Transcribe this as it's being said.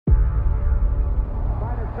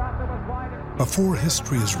Before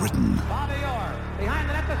history is written,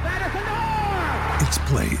 it's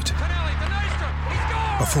played.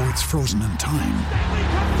 Before it's frozen in time,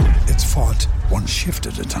 it's fought one shift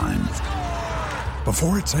at a time.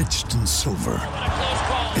 Before it's etched in silver,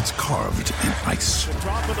 it's carved in ice.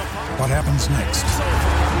 What happens next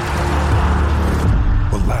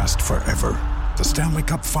will last forever. The Stanley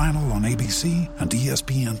Cup Final on ABC and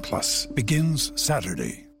ESPN Plus begins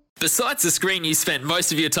Saturday. Besides the screen you spent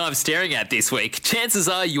most of your time staring at this week, chances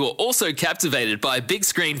are you are also captivated by a big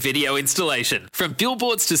screen video installation. From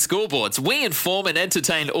billboards to scoreboards, we inform and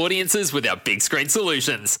entertain audiences with our big screen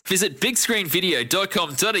solutions. Visit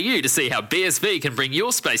bigscreenvideo.com.au to see how BSV can bring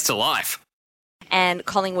your space to life. And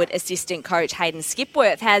Collingwood assistant coach Hayden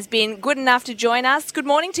Skipworth has been good enough to join us. Good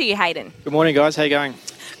morning to you, Hayden. Good morning, guys. How you going?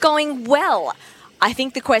 Going well. I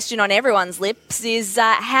think the question on everyone's lips is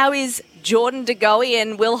how is Jordan De Goey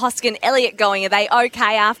and Will Hoskin-Elliott going? Are they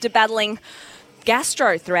okay after battling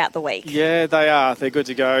gastro throughout the week? Yeah, they are. They're good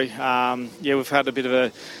to go. We've had a bit of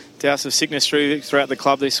a douse of sickness throughout the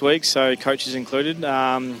club this week, so coaches included.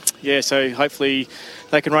 So hopefully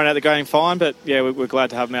they can run out the game fine, but yeah, we're glad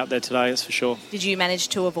to have them out there today, that's for sure. Did you manage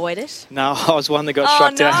to avoid it? No, I was one that got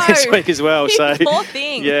shot down this week as well. So poor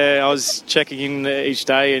thing. Yeah, I was checking in each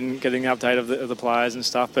day and getting an update of the players and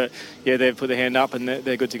stuff, but yeah, they've put their hand up and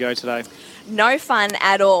they're good to go today. No fun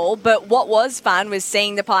at all, but what was fun was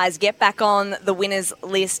seeing the Pies get back on the winners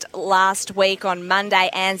list last week on Monday,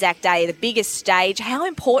 Anzac Day, the biggest stage. How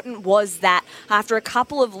important was that after a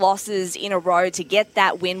couple of losses in a row to get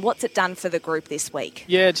that win? What's it done for the group this week?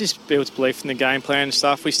 Yeah, it just builds belief in the game plan and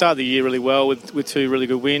stuff. We started the year really well with two really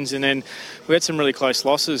good wins, and then we had some really close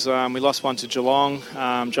losses. We lost one to Geelong,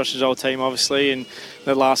 Josh's old team, obviously, and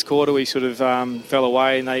the last quarter we sort of fell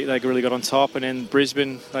away and they really got on top. And then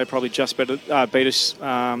Brisbane, they probably just beat us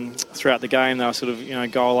throughout the game. They were sort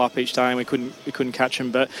of goal up each day and we couldn't catch them.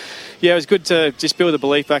 But yeah, it was good to just build the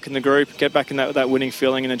belief back in the group, get back in that winning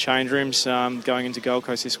feeling in the change rooms going into Gold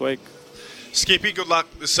Coast this week. Skippy, good luck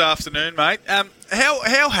this afternoon, mate.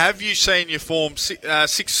 How have you seen your form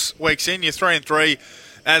 6 weeks in? You're 3-3.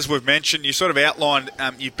 As we've mentioned, you sort of outlined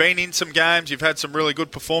you've been in some games, you've had some really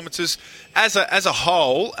good performances. As a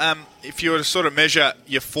whole, if you were to sort of measure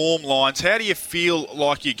your form lines, how do you feel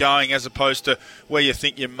like you're going as opposed to where you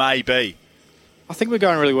think you may be? I think we're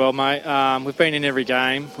going really well, mate. We've been in every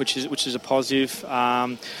game, which is a positive.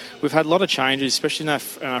 We've had a lot of changes, especially in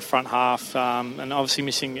our front half, and obviously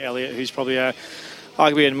missing Elliott, who's probably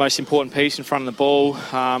arguably the most important piece in front of the ball.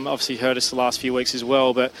 Obviously hurt us the last few weeks as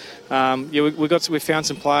well, but we've found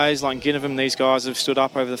some players like Ginnivan. These guys have stood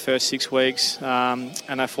up over the first 6 weeks,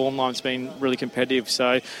 and our form line's been really competitive.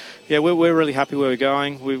 So yeah, we're really happy where we're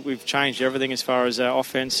going. We've changed everything as far as our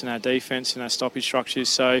offence and our defence and our stoppage structures.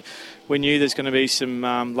 So we knew there's going to be some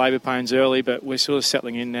labour pains early, but we're sort of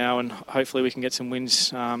settling in now, and hopefully we can get some wins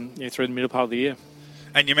through the middle part of the year.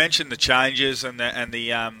 And you mentioned the changes and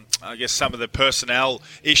the I guess some of the personnel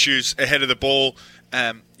issues ahead of the ball.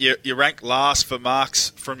 You ranked last for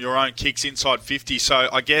marks from your own kicks inside 50. So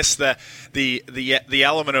I guess the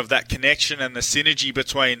element of that connection and the synergy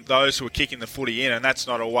between those who are kicking the footy in, and that's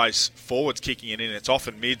not always forwards kicking it in. It's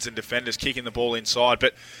often mids and defenders kicking the ball inside.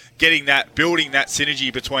 But building that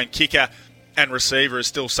synergy between kicker and receiver is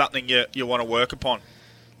still something you want to work upon.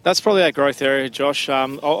 That's probably our growth area, Josh.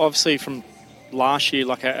 Obviously from last year,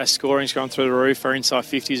 like our scoring's gone through the roof, our inside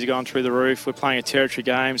 50s have gone through the roof. We're playing a territory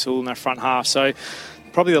game, so all in our front half. So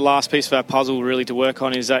probably the last piece of our puzzle really to work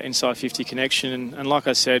on is that inside 50 connection. And like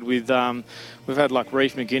I said, we've had like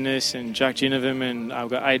Reef McGuinness and Jack Ginnivan, and we've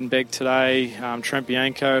got Aiden Begg today, Trent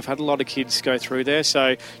Bianco. We've had a lot of kids go through there.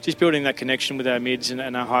 So just building that connection with our mids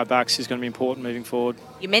and our high backs is going to be important moving forward.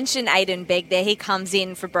 You mentioned Aiden Begg there. He comes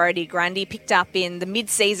in for Brodie Grundy, picked up in the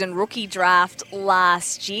mid-season rookie draft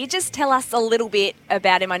last year. Just tell us a little bit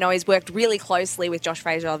about him. I know he's worked really closely with Josh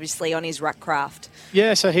Fraser, obviously, on his ruck craft.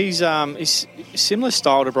 Yeah, so he's similar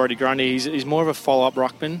style to Brodie Grundy. He's more of a follow-up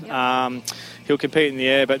ruckman. Yep. He'll compete in the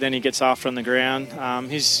air, but then he gets after on the ground.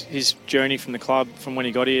 His journey from the club, from when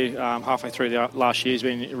he got here halfway through the last year, has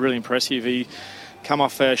been really impressive. He come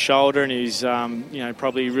off a shoulder and he's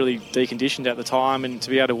probably really deconditioned at the time, and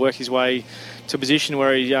to be able to work his way to a position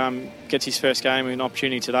where he gets his first game and an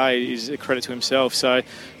opportunity today is a credit to himself. So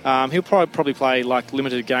he'll probably play like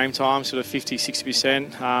limited game time, sort of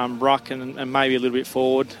 50-60%, ruck and maybe a little bit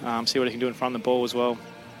forward, see what he can do in front of the ball as well.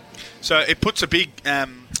 So it puts a big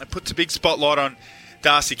spotlight on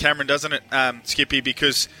Darcy Cameron, doesn't it, Skippy?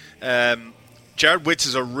 Because Jared Witts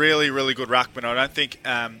is a really, really good ruckman. I don't think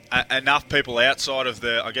enough people outside of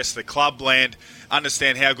the club land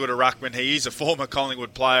understand how good a ruckman he is. A former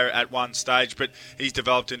Collingwood player at one stage, but he's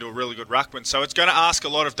developed into a really good ruckman. So it's going to ask a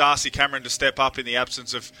lot of Darcy Cameron to step up in the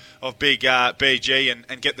absence of big BG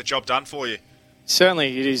and get the job done for you.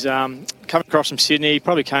 Certainly, it is. Coming across from Sydney, he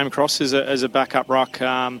probably came across as a backup ruck.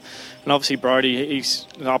 And obviously Brodie, he's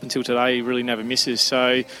up until today, he really never misses.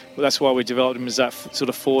 So that's why we developed him as that sort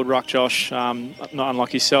of forward ruck, Josh, not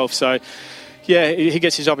unlike yourself. So, yeah, he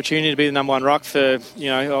gets his opportunity to be the number one ruck for,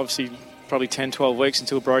 obviously probably 10, 12 weeks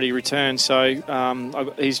until Brodie returns. So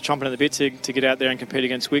he's chomping at the bit to get out there and compete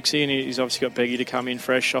against Wixie, and he's obviously got Beggy to come in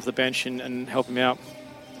fresh off the bench and help him out.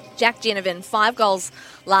 Jack Ginnivan, 5 goals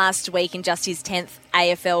last week in just his 10th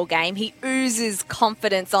AFL game. He oozes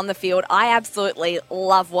confidence on the field. I absolutely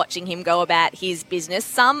love watching him go about his business.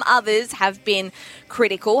 Some others have been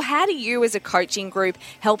critical. How do you as a coaching group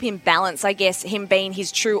help him balance, I guess, him being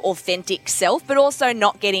his true authentic self, but also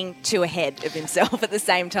not getting too ahead of himself at the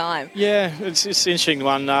same time? Yeah, it's an interesting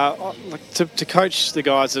one. To coach the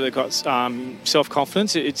guys that have got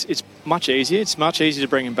self-confidence, it's much easier. It's much easier to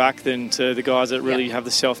bring him back than to the guys that really have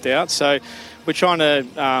the self-doubt. So we're trying to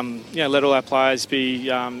let all our players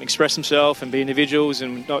express themselves and be individuals,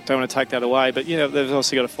 and don't want to take that away. But they've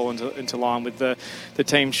also got to fall into line with the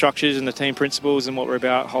team structures and the team principles and what we're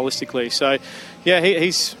about holistically. So yeah,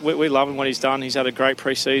 we love him, what he's done. He's had a great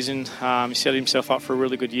pre-season. He set himself up for a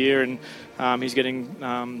really good year, and he's getting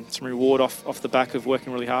some reward off the back of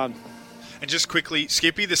working really hard. And just quickly,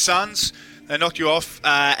 Skippy, the Suns, they knocked you off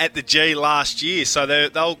at the G last year, so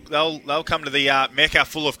they'll come to the Mecca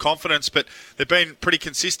full of confidence. But they've been pretty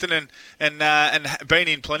consistent and been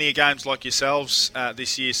in plenty of games like yourselves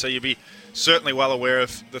this year. So you'll be certainly well aware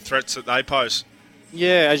of the threats that they pose.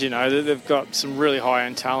 Yeah, as you know, they've got some really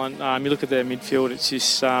high-end talent. You look at their midfield; it's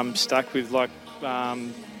just stacked with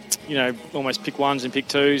almost pick ones and pick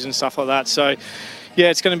twos and stuff like that. So. Yeah,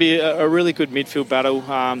 it's going to be a really good midfield battle.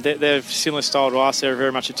 They're similar style to us. They're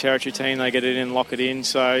very much a territory team. They get it in, lock it in.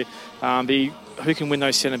 So who can win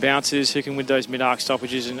those centre bounces, who can win those mid-arc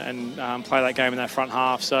stoppages and play that game in that front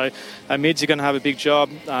half. So our mids are going to have a big job,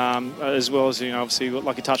 as well as, obviously,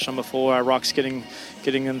 like you touched on before, our rucks getting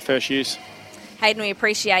in first use. Hayden, we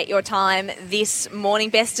appreciate your time this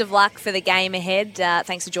morning. Best of luck for the game ahead.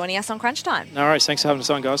 Thanks for joining us on Crunch Time. No worries. Thanks for having us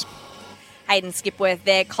on, guys. Hayden Skipworth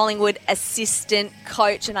there, Collingwood assistant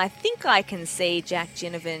coach, and I think I can see Jack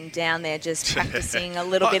Ginnivan down there just practicing a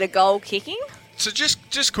little bit of goal kicking. So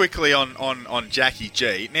just quickly on Jackie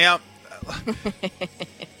G. Now,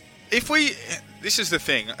 this is the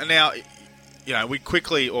thing. Now, we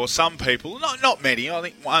quickly, or some people, not many, I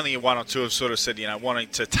think only one or two have sort of said, wanting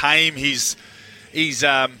to tame his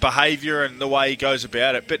behaviour and the way he goes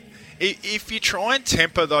about it. But if you try and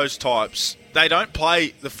temper those types, they don't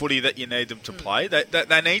play the footy that you need them to play.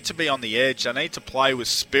 They need to be on the edge. They need to play with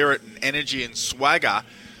spirit and energy and swagger.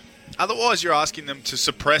 Otherwise, you're asking them to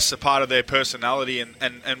suppress a part of their personality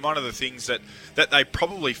and one of the things that they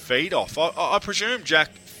probably feed off. I presume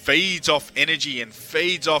Jack feeds off energy and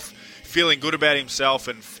feeds off feeling good about himself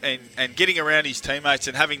and getting around his teammates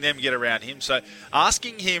and having them get around him. So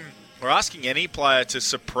asking him or asking any player to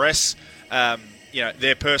suppress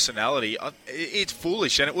their personality, it's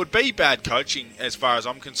foolish, and it would be bad coaching as far as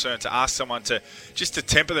I'm concerned to ask someone to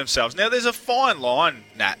temper themselves. Now, there's a fine line,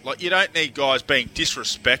 Nat. Like, you don't need guys being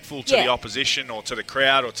disrespectful to the opposition or to the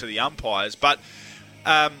crowd or to the umpires, but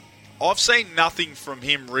I've seen nothing from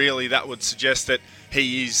him really that would suggest that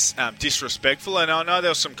he is disrespectful, and I know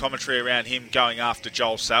there was some commentary around him going after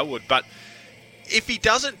Joel Selwood, but if he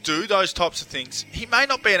doesn't do those types of things, he may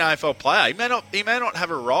not be an AFL player. He may not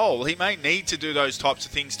have a role. He may need to do those types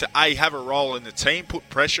of things to have a role in the team, put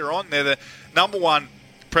pressure on. They're the number one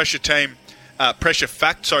pressure team,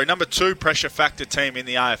 number 2 pressure factor team in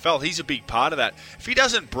the AFL. He's a big part of that. If he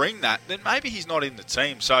doesn't bring that, then maybe he's not in the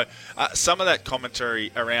team. So some of that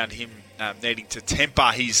commentary around him needing to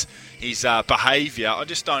temper his behaviour, I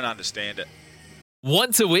just don't understand it.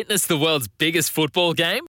 Want to witness the world's biggest football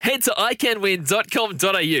game? Head to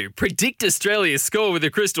iCanWin.com.au, predict Australia's score with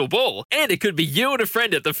a crystal ball, and it could be you and a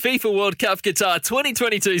friend at the FIFA World Cup Qatar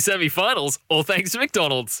 2022 semi-finals, all thanks to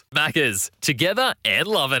McDonald's. Maccas, together and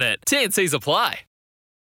loving it. TNCs apply.